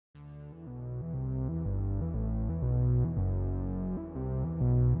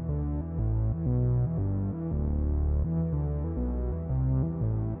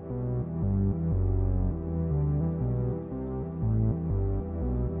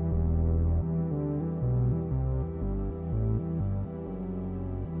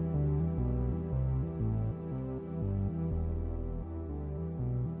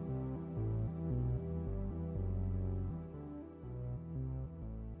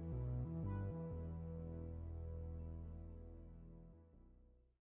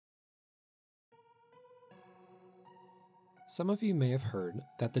Some of you may have heard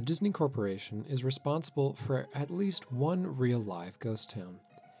that the Disney Corporation is responsible for at least one real live ghost town.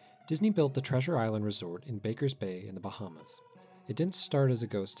 Disney built the Treasure Island Resort in Baker's Bay in the Bahamas. It didn't start as a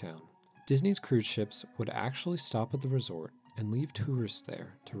ghost town. Disney's cruise ships would actually stop at the resort and leave tourists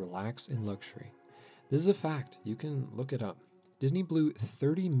there to relax in luxury. This is a fact. You can look it up. Disney blew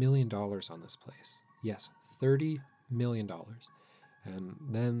 $30 million on this place. Yes, $30 million. And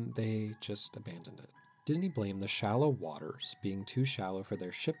then they just abandoned it. Disney blamed the shallow waters being too shallow for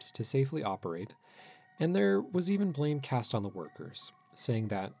their ships to safely operate, and there was even blame cast on the workers, saying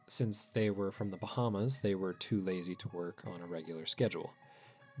that since they were from the Bahamas, they were too lazy to work on a regular schedule.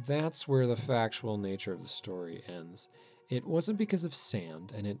 That's where the factual nature of the story ends. It wasn't because of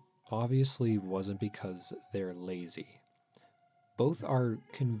sand, and it obviously wasn't because they're lazy. Both are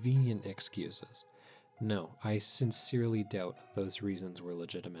convenient excuses. No, I sincerely doubt those reasons were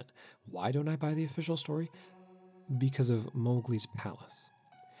legitimate. Why don't I buy the official story? Because of Mowgli's palace.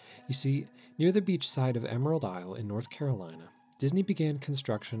 You see, near the beach side of Emerald Isle in North Carolina, Disney began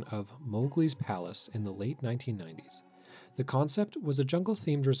construction of Mowgli's Palace in the late 1990s. The concept was a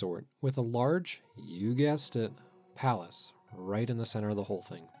jungle-themed resort with a large, you guessed it, palace right in the center of the whole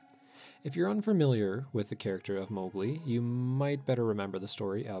thing. If you're unfamiliar with the character of Mowgli, you might better remember the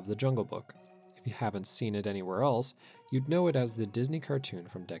story of The Jungle Book. If you haven't seen it anywhere else, you'd know it as the Disney cartoon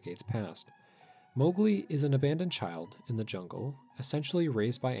from decades past. Mowgli is an abandoned child in the jungle, essentially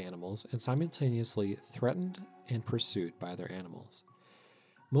raised by animals and simultaneously threatened and pursued by other animals.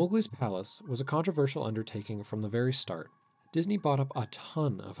 Mowgli's Palace was a controversial undertaking from the very start. Disney bought up a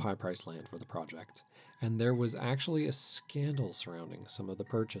ton of high-priced land for the project, and there was actually a scandal surrounding some of the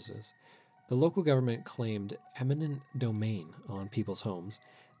purchases. The local government claimed eminent domain on people's homes,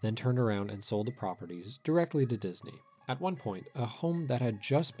 then turned around and sold the properties directly to Disney. At one point, a home that had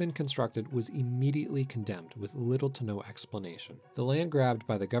just been constructed was immediately condemned with little to no explanation. The land grabbed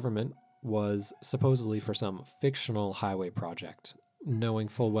by the government was supposedly for some fictional highway project. Knowing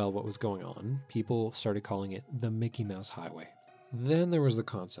full well what was going on, people started calling it the Mickey Mouse Highway. Then there was the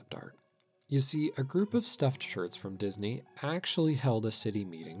concept art. You see, a group of stuffed shirts from Disney actually held a city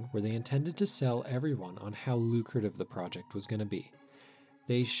meeting where they intended to sell everyone on how lucrative the project was going to be.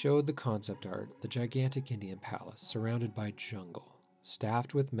 They showed the concept art, the gigantic Indian palace surrounded by jungle,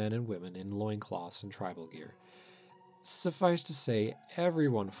 staffed with men and women in loincloths and tribal gear. Suffice to say,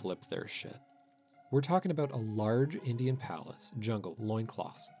 everyone flipped their shit. We're talking about a large Indian palace, jungle,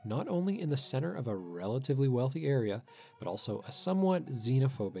 loincloths, not only in the center of a relatively wealthy area, but also a somewhat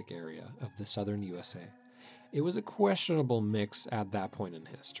xenophobic area of the southern USA. It was a questionable mix at that point in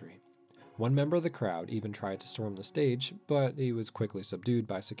history. One member of the crowd even tried to storm the stage, but he was quickly subdued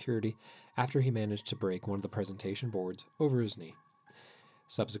by security after he managed to break one of the presentation boards over his knee.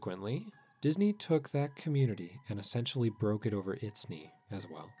 Subsequently, Disney took that community and essentially broke it over its knee as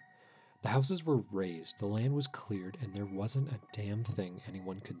well. The houses were razed, the land was cleared, and there wasn't a damn thing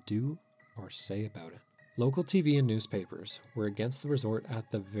anyone could do or say about it. Local TV and newspapers were against the resort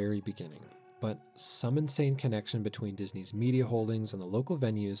at the very beginning, but some insane connection between Disney's media holdings and the local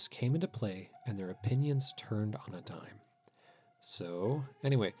venues came into play, and their opinions turned on a dime. So,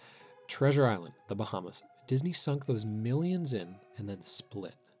 anyway, Treasure Island, the Bahamas. Disney sunk those millions in and then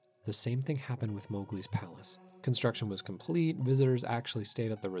split. The same thing happened with Mowgli's Palace. Construction was complete, visitors actually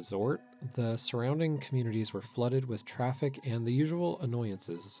stayed at the resort, the surrounding communities were flooded with traffic and the usual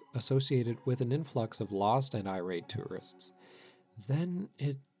annoyances associated with an influx of lost and irate tourists. Then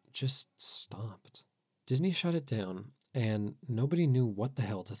it just stopped. Disney shut it down, and nobody knew what the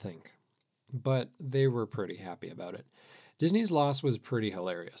hell to think. But they were pretty happy about it. Disney's loss was pretty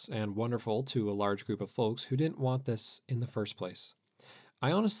hilarious and wonderful to a large group of folks who didn't want this in the first place.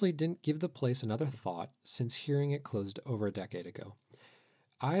 I honestly didn't give the place another thought since hearing it closed over a decade ago.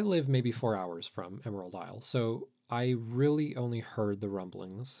 I live maybe 4 hours from Emerald Isle, so I really only heard the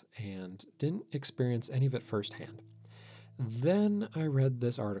rumblings and didn't experience any of it firsthand. Then I read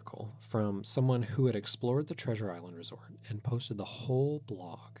this article from someone who had explored the Treasure Island Resort and posted the whole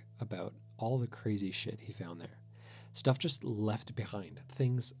blog about all the crazy shit he found there. Stuff just left behind,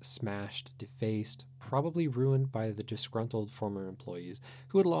 things smashed, defaced, probably ruined by the disgruntled former employees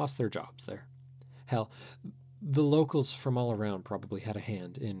who had lost their jobs there. Hell, the locals from all around probably had a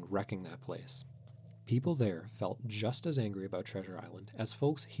hand in wrecking that place. People there felt just as angry about Treasure Island as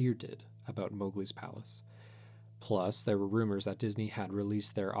folks here did about Mowgli's Palace. Plus, there were rumors that Disney had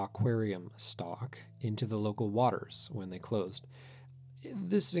released their aquarium stock into the local waters when they closed.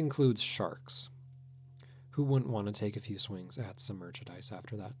 This includes sharks. Who wouldn't want to take a few swings at some merchandise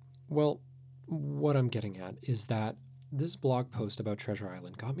after that? Well, what I'm getting at is that this blog post about Treasure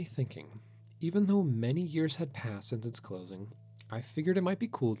Island got me thinking, Even though many years had passed since its closing, I figured it might be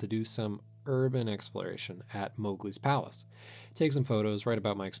cool to do some urban exploration at Mowgli's Palace. Take some photos, write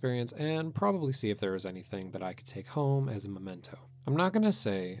about my experience, and probably see if there was anything that I could take home as a memento. I'm not going to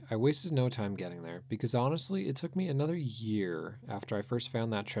say I wasted no time getting there, because honestly, it took me another year after I first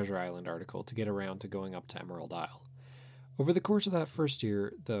found that Treasure Island article to get around to going up to Emerald Isle. Over the course of that first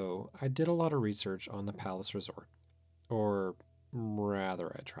year, though, I did a lot of research on the Palace Resort. Or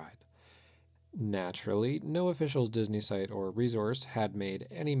rather, I tried. Naturally, no official Disney site or resource had made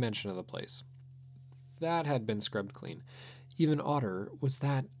any mention of the place. That had been scrubbed clean. Even odder was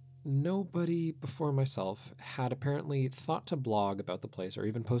that nobody before myself had apparently thought to blog about the place or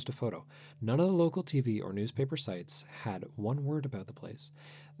even post a photo. None of the local TV or newspaper sites had one word about the place,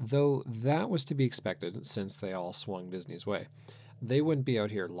 though that was to be expected since they all swung Disney's way. They wouldn't be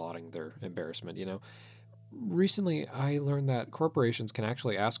out here lauding their embarrassment, you know. Recently, I learned that corporations can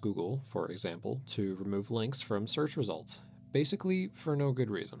actually ask Google, for example, to remove links from search results, basically for no good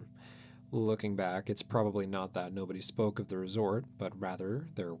reason. Looking back, it's probably not that nobody spoke of the resort, but rather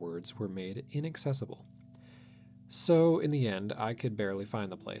their words were made inaccessible. So, in the end, I could barely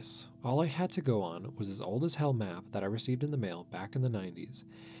find the place. All I had to go on was this old as hell map that I received in the mail back in the 90s.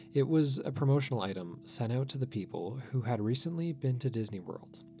 It was a promotional item sent out to the people who had recently been to Disney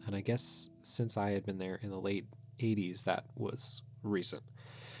World, and I guess since I had been there in the late 80s, that was recent.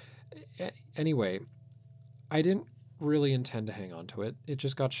 Anyway, I didn't really intend to hang on to it. It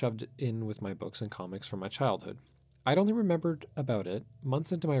just got shoved in with my books and comics from my childhood. I'd only remembered about it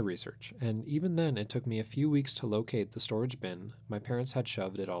months into my research, and even then it took me a few weeks to locate the storage bin my parents had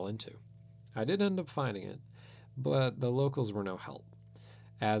shoved it all into. I did end up finding it, but the locals were no help,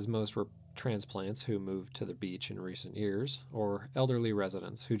 as most were transplants who moved to the beach in recent years, or elderly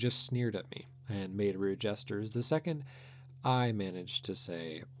residents who just sneered at me and made rude gestures the second I managed to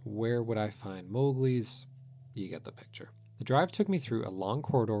say, "Where would I find Mowgli's?" You get the picture. The drive took me through a long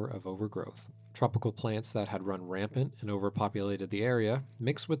corridor of overgrowth. Tropical plants that had run rampant and overpopulated the area,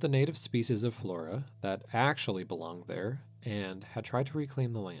 mixed with the native species of flora that actually belonged there and had tried to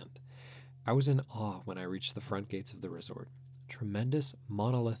reclaim the land. I was in awe when I reached the front gates of the resort. Tremendous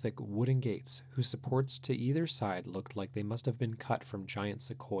monolithic wooden gates whose supports to either side looked like they must have been cut from giant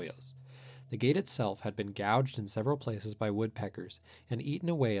sequoias. The gate itself had been gouged in several places by woodpeckers and eaten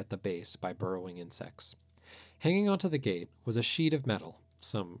away at the base by burrowing insects. Hanging onto the gate was a sheet of metal,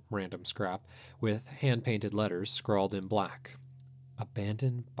 some random scrap, with hand-painted letters scrawled in black.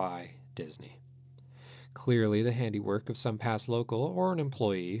 Abandoned by Disney. Clearly the handiwork of some past local or an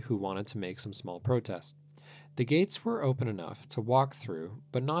employee who wanted to make some small protest. The gates were open enough to walk through,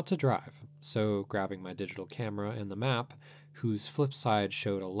 but not to drive, so grabbing my digital camera and the map, whose flip side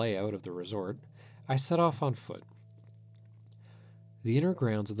showed a layout of the resort, I set off on foot. The inner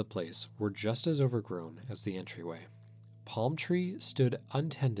grounds of the place were just as overgrown as the entryway. Palm tree stood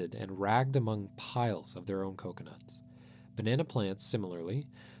untended and ragged among piles of their own coconuts. Banana plants, similarly,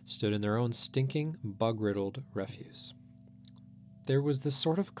 stood in their own stinking, bug-riddled refuse. There was this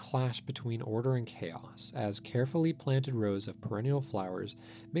sort of clash between order and chaos, as carefully planted rows of perennial flowers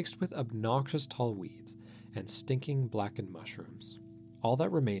mixed with obnoxious tall weeds and stinking blackened mushrooms. All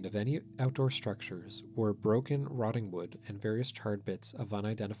that remained of any outdoor structures were broken, rotting wood and various charred bits of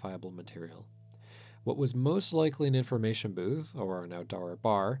unidentifiable material. What was most likely an information booth or an outdoor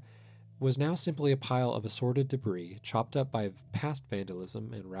bar was now simply a pile of assorted debris chopped up by past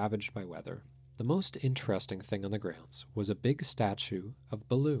vandalism and ravaged by weather. The most interesting thing on the grounds was a big statue of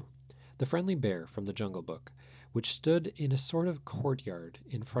Baloo, the friendly bear from the Jungle Book, which stood in a sort of courtyard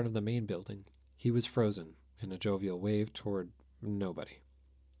in front of the main building. He was frozen in a jovial wave toward nobody,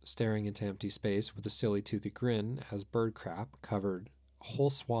 staring into empty space with a silly toothy grin as bird crap covered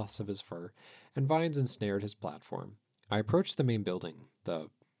whole swaths of his fur and vines ensnared his platform. I approached the main building, the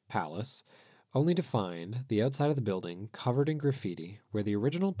palace, only to find the outside of the building covered in graffiti where the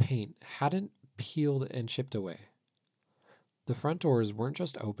original paint hadn't peeled and chipped away. The front doors weren't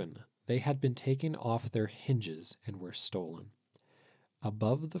just open, they had been taken off their hinges and were stolen.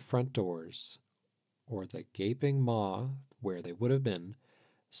 Above the front doors, or the gaping maw where they would have been,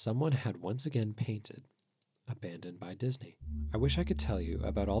 someone had once again painted, "Abandoned by Disney." I wish I could tell you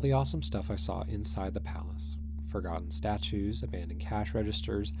about all the awesome stuff I saw inside the palace. Forgotten statues, abandoned cash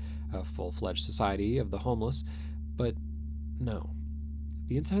registers, a full-fledged society of the homeless, but no.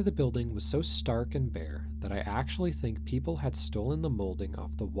 The inside of the building was so stark and bare that I actually think people had stolen the molding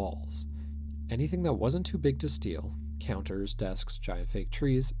off the walls. Anything that wasn't too big to steal, counters, desks, giant fake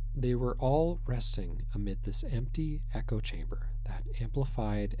trees, they were all resting amid this empty echo chamber that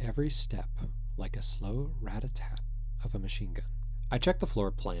amplified every step like a slow rat-a-tat of a machine gun. I checked the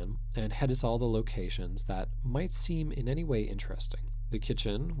floor plan and headed to all the locations that might seem in any way interesting. The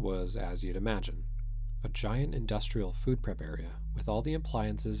kitchen was as you'd imagine, a giant industrial food prep area with all the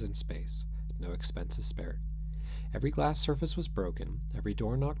appliances in space, no expenses spared. Every glass surface was broken, every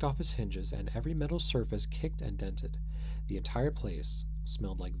door knocked off its hinges, and every metal surface kicked and dented. The entire place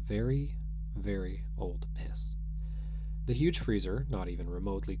smelled like very, very old piss. The huge freezer, not even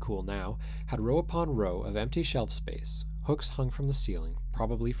remotely cool now, had row upon row of empty shelf space, hooks hung from the ceiling,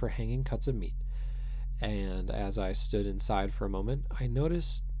 probably for hanging cuts of meat. And as I stood inside for a moment, I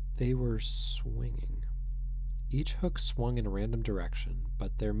noticed they were swinging. Each hook swung in a random direction,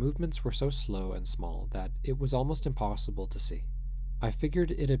 but their movements were so slow and small that it was almost impossible to see. I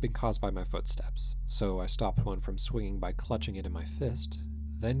figured it had been caused by my footsteps, so I stopped one from swinging by clutching it in my fist,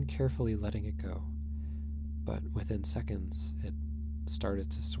 then carefully letting it go. But within seconds, it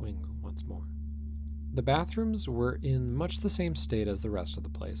started to swing once more. The bathrooms were in much the same state as the rest of the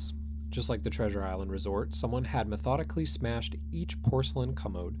place. Just like the Treasure Island Resort, someone had methodically smashed each porcelain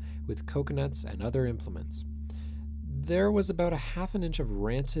commode with coconuts and other implements. There was about a half an inch of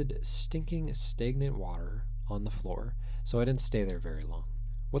rancid, stinking, stagnant water on the floor, so I didn't stay there very long.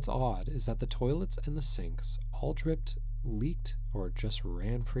 What's odd is that the toilets and the sinks all dripped, leaked, or just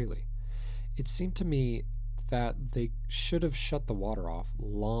ran freely. It seemed to me that they should have shut the water off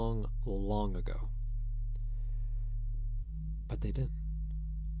long, long ago. But they didn't.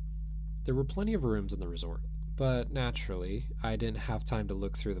 There were plenty of rooms in the resort, but naturally, I didn't have time to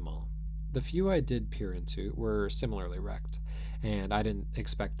look through them all. The few I did peer into were similarly wrecked, and I didn't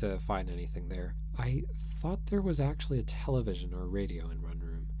expect to find anything there. I thought there was actually a television or radio in one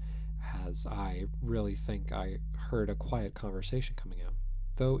room, as I really think I heard a quiet conversation coming out,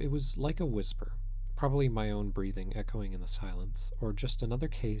 though it was like a whisper, probably my own breathing echoing in the silence, or just another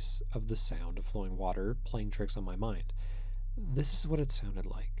case of the sound of flowing water playing tricks on my mind. This is what it sounded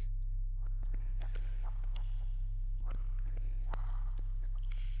like.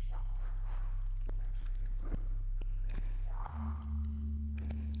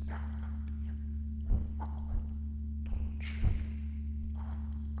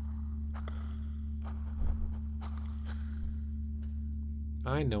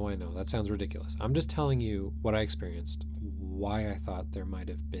 I know, that sounds ridiculous. I'm just telling you what I experienced, why I thought there might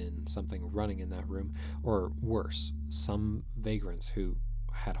have been something running in that room, or worse, some vagrants who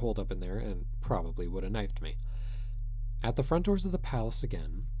had holed up in there and probably would have knifed me. At the front doors of the palace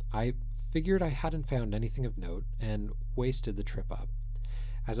again, I figured I hadn't found anything of note and wasted the trip up.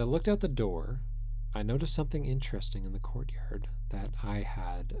 As I looked out the door, I noticed something interesting in the courtyard that I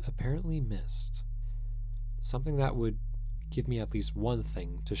had apparently missed. Something that would give me at least one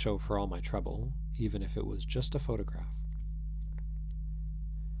thing to show for all my trouble, even if it was just a photograph.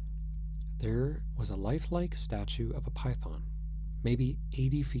 There was a lifelike statue of a python, maybe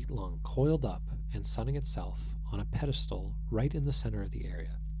 80 feet long, coiled up and sunning itself on a pedestal right in the center of the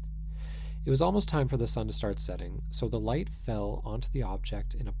area. It was almost time for the sun to start setting, so the light fell onto the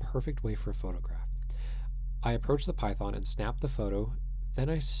object in a perfect way for a photograph. I approached the python and snapped the photo, then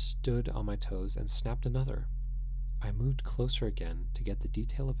I stood on my toes and snapped another. I moved closer again to get the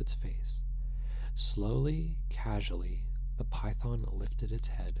detail of its face. Slowly, casually, the python lifted its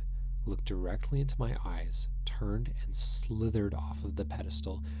head, looked directly into my eyes, turned and slithered off of the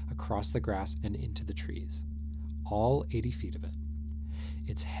pedestal, across the grass and into the trees. All 80 feet of it.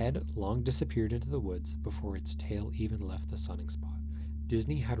 Its head long disappeared into the woods before its tail even left the sunning spot.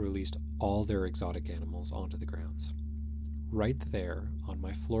 Disney had released all their exotic animals onto the grounds. Right there on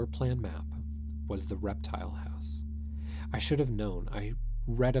my floor plan map was the reptile house. I should have known. I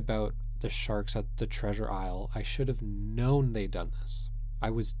read about the sharks at the Treasure Isle. I should have known they'd done this. I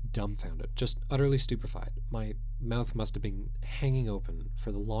was dumbfounded, just utterly stupefied. My mouth must have been hanging open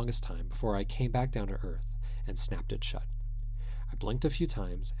for the longest time before I came back down to earth and snapped it shut. I blinked a few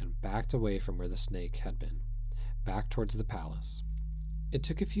times and backed away from where the snake had been, back towards the palace. It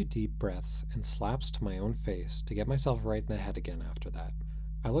took a few deep breaths and slaps to my own face to get myself right in the head again after that.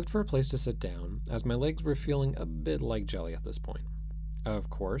 I looked for a place to sit down, as my legs were feeling a bit like jelly at this point. Of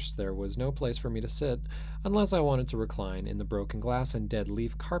course, there was no place for me to sit, unless I wanted to recline in the broken glass and dead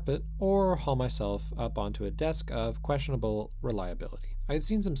leaf carpet, or haul myself up onto a desk of questionable reliability. I had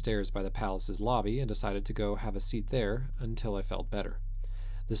seen some stairs by the palace's lobby and decided to go have a seat there until I felt better.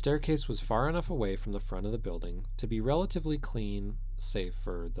 The staircase was far enough away from the front of the building to be relatively clean, save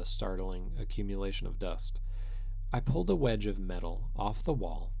for the startling accumulation of dust. I pulled a wedge of metal off the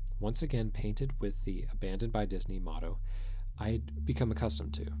wall, once again painted with the Abandoned by Disney motto I'd become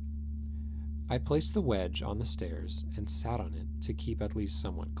accustomed to. I placed the wedge on the stairs and sat on it to keep at least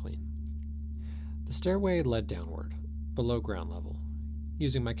somewhat clean. The stairway led downward, below ground level.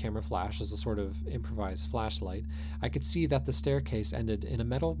 Using my camera flash as a sort of improvised flashlight, I could see that the staircase ended in a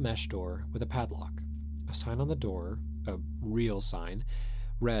metal mesh door with a padlock. A sign on the door, a real sign,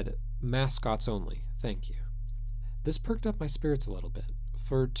 read, "Mascots only, thank you." This perked up my spirits a little bit,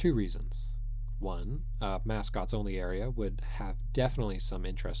 for two reasons. One, a mascots only area would have definitely some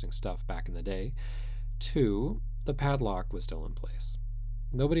interesting stuff back in the day. Two, the padlock was still in place.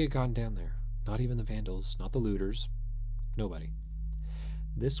 Nobody had gotten down there, not even the vandals, not the looters, nobody.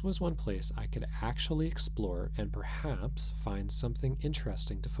 This was one place I could actually explore and perhaps find something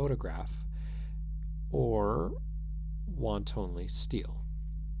interesting to photograph, or wantonly steal.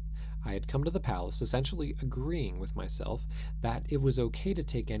 I had come to the palace essentially agreeing with myself that it was okay to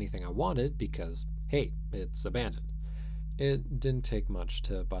take anything I wanted because, hey, it's abandoned. It didn't take much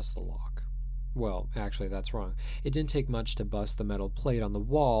to bust the lock. Well, actually, that's wrong. It didn't take much to bust the metal plate on the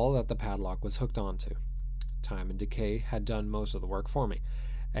wall that the padlock was hooked onto. Time and decay had done most of the work for me,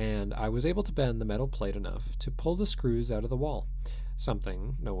 and I was able to bend the metal plate enough to pull the screws out of the wall,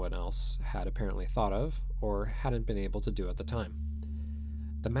 something no one else had apparently thought of or hadn't been able to do at the time.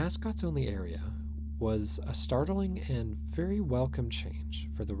 The mascots only area was a startling and very welcome change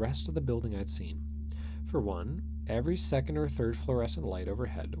for the rest of the building I'd seen. For one, every second or third fluorescent light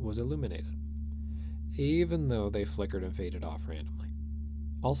overhead was illuminated, even though they flickered and faded off randomly.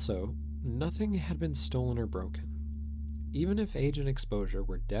 Also, nothing had been stolen or broken, even if age and exposure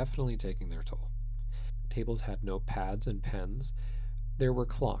were definitely taking their toll. Tables had no pads and pens. There were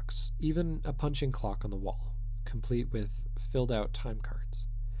clocks, even a punching clock on the wall, complete with filled out time cards.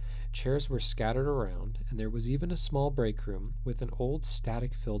 Chairs were scattered around, and there was even a small break room with an old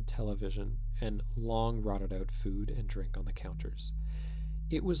static filled television and long rotted out food and drink on the counters.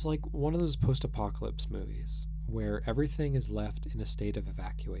 It was like one of those post apocalypse movies, where everything is left in a state of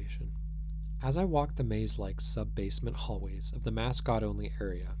evacuation. As I walked the maze like sub basement hallways of the mascot only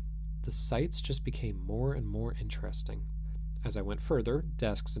area, the sights just became more and more interesting. As I went further,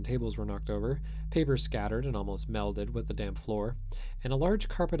 desks and tables were knocked over, papers scattered and almost melded with the damp floor, and a large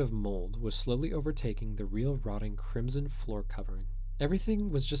carpet of mold was slowly overtaking the real rotting crimson floor covering.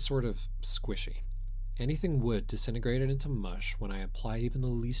 Everything was just sort of squishy. Anything wood disintegrated into mush when I applied even the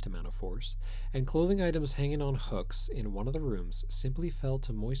least amount of force, and clothing items hanging on hooks in one of the rooms simply fell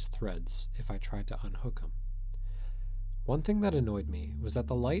to moist threads if I tried to unhook them. One thing that annoyed me was that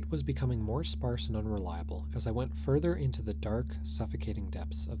the light was becoming more sparse and unreliable as I went further into the dark, suffocating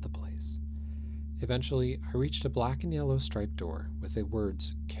depths of the place. Eventually, I reached a black and yellow striped door with the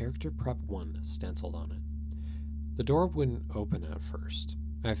words Character Prep 1 stenciled on it. The door wouldn't open at first.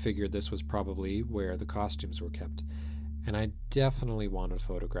 I figured this was probably where the costumes were kept, and I definitely wanted a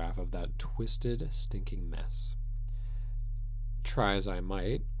photograph of that twisted, stinking mess. Try as I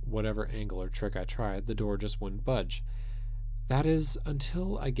might, whatever angle or trick I tried, the door just wouldn't budge. That is,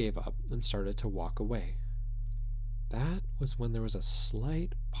 until I gave up and started to walk away. That was when there was a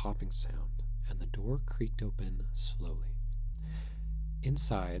slight popping sound, and the door creaked open slowly.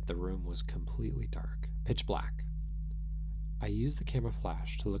 Inside, the room was completely dark, pitch black. I used the camera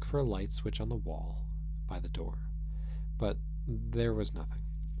flash to look for a light switch on the wall by the door, but there was nothing.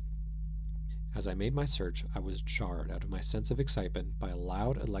 As I made my search, I was jarred out of my sense of excitement by a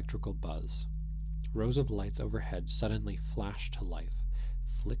loud electrical buzz. Rows of lights overhead suddenly flashed to life,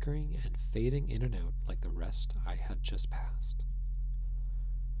 flickering and fading in and out like the rest I had just passed.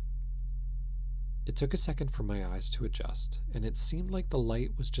 It took a second for my eyes to adjust, and it seemed like the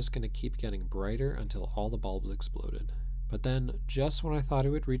light was just going to keep getting brighter until all the bulbs exploded. But then, just when I thought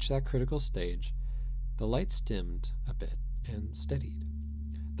it would reach that critical stage, the lights dimmed a bit and steadied.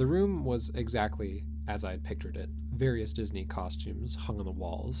 The room was exactly as I had pictured it. Various Disney costumes hung on the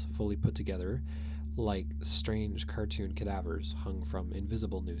walls, fully put together, like strange cartoon cadavers hung from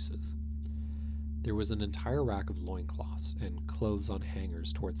invisible nooses. There was an entire rack of loincloths and clothes on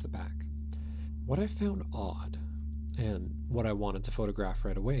hangers towards the back. What I found odd, and what I wanted to photograph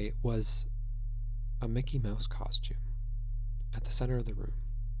right away, was a Mickey Mouse costume at the center of the room.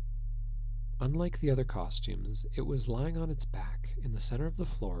 Unlike the other costumes, it was lying on its back in the center of the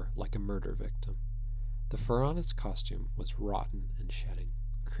floor like a murder victim. The fur on its costume was rotten and shedding,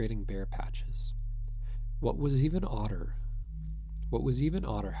 creating bare patches. What was even odder,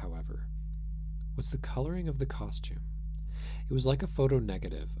 however, was the coloring of the costume. It was like a photo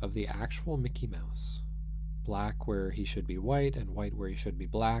negative of the actual Mickey Mouse. Black where he should be white and white where he should be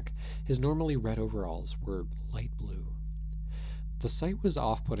black. His normally red overalls were light blue. The sight was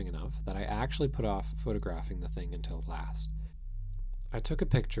off-putting enough that I actually put off photographing the thing until last. I took a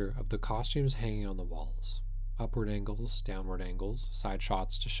picture of the costumes hanging on the walls. upward angles, downward angles, side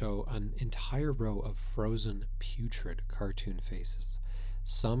shots to show an entire row of frozen, putrid cartoon faces,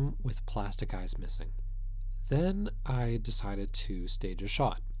 some with plastic eyes missing. Then I decided to stage a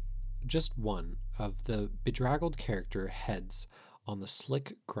shot, just one, of the bedraggled character heads on the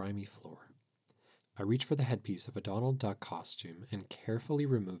slick, grimy floor. I reached for the headpiece of a Donald Duck costume and carefully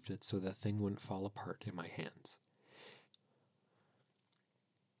removed it so the thing wouldn't fall apart in my hands.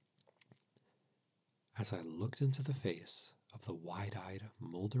 As I looked into the face of the wide-eyed,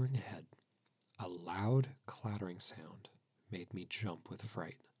 moldering head, a loud, clattering sound made me jump with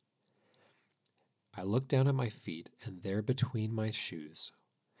fright. I looked down at my feet, and there between my shoes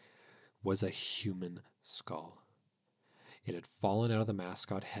was a human skull. It had fallen out of the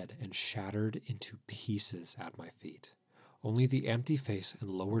mascot head and shattered into pieces at my feet. Only the empty face and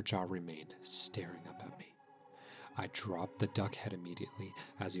lower jaw remained, staring up at me. I dropped the duck head immediately,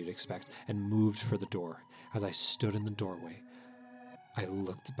 as you'd expect, and moved for the door. As I stood in the doorway, I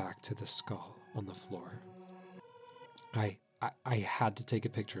looked back to the skull on the floor. I had to take a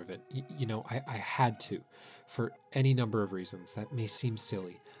picture of it. I had to, for any number of reasons that may seem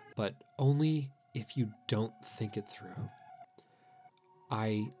silly, but only if you don't think it through.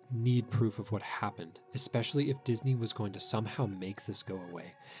 I need proof of what happened, especially if Disney was going to somehow make this go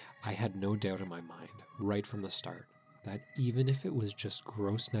away. I had no doubt in my mind, right from the start, that even if it was just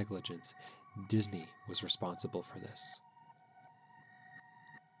gross negligence, Disney was responsible for this.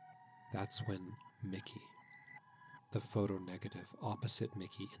 That's when Mickey, the photo negative opposite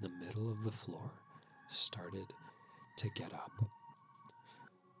Mickey in the middle of the floor, started to get up.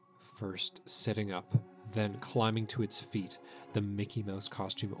 First sitting up, then climbing to its feet, the Mickey Mouse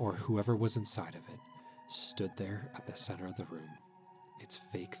costume, or whoever was inside of it, stood there at the center of the room, its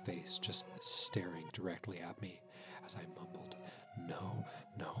fake face just staring directly at me as I mumbled, "No,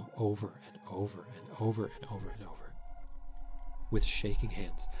 no," over and over and over and over and over. With shaking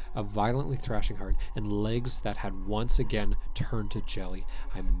hands, a violently thrashing heart, and legs that had once again turned to jelly,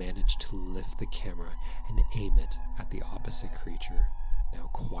 I managed to lift the camera and aim it at the opposite creature, now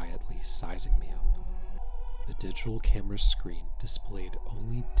quietly sizing me up. The digital camera's screen displayed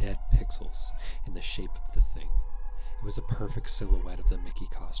only dead pixels in the shape of the thing. It was a perfect silhouette of the Mickey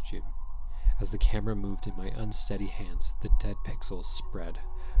costume. As the camera moved in my unsteady hands, the dead pixels spread,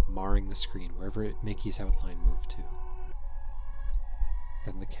 marring the screen wherever Mickey's outline moved to.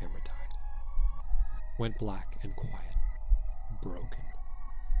 Then the camera died. Went black and quiet, broken.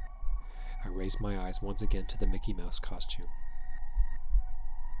 I raised my eyes once again to the Mickey Mouse costume.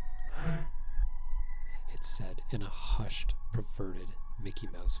 It said in a hushed, perverted Mickey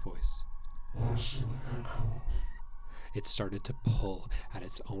Mouse voice. It started to pull at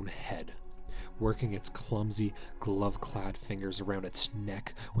its own head, working its clumsy, glove-clad fingers around its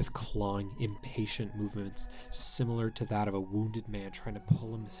neck with clawing, impatient movements similar to that of a wounded man trying to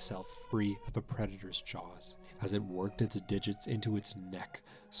pull himself free of a predator's jaws. As it worked its digits into its neck,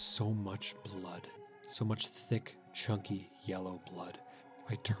 so much blood, so much thick, chunky, yellow blood.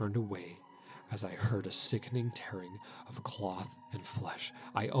 I turned away as I heard a sickening tearing of cloth and flesh.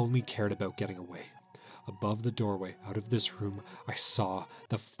 I only cared about getting away. Above the doorway, out of this room, I saw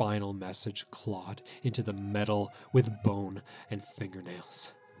the final message clawed into the metal with bone and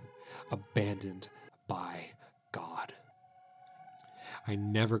fingernails. Abandoned by God. I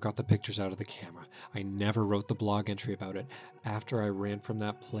never got the pictures out of the camera. I never wrote the blog entry about it. After I ran from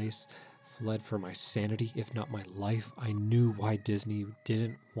that place, fled for my sanity, if not my life, I knew why Disney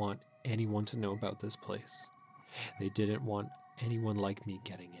didn't want anyone to know about this place. They didn't want anyone like me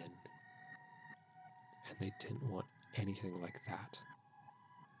getting in. And they didn't want anything like that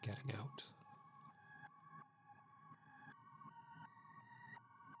getting out.